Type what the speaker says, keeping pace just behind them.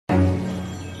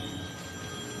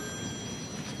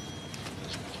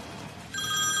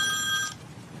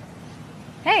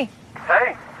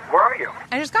Hey, where are you?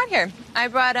 I just got here. I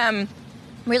brought,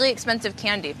 really expensive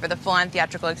candy for the full-on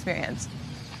theatrical experience.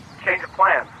 Change of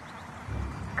plans.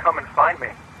 Come and find me.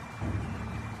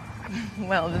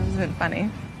 Well, this isn't funny.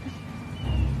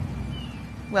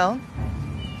 Well,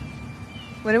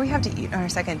 what do we have to eat on our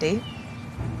second date?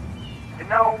 You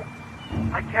know,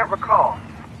 I can't recall.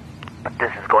 But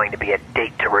this is going to be a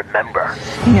date to remember.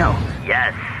 No.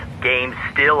 Yes, game's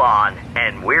still on,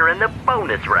 and we're in the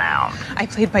bonus round. I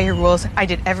played by your rules. I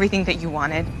did everything that you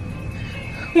wanted.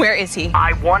 Where is he?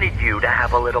 I wanted you to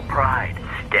have a little pride.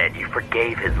 Instead, you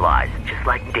forgave his lies, just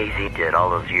like Daisy did all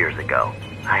those years ago.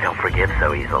 I don't forgive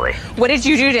so easily. What did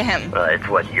you do to him? It's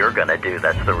what you're gonna do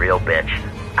that's the real bitch.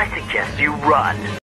 I suggest you run.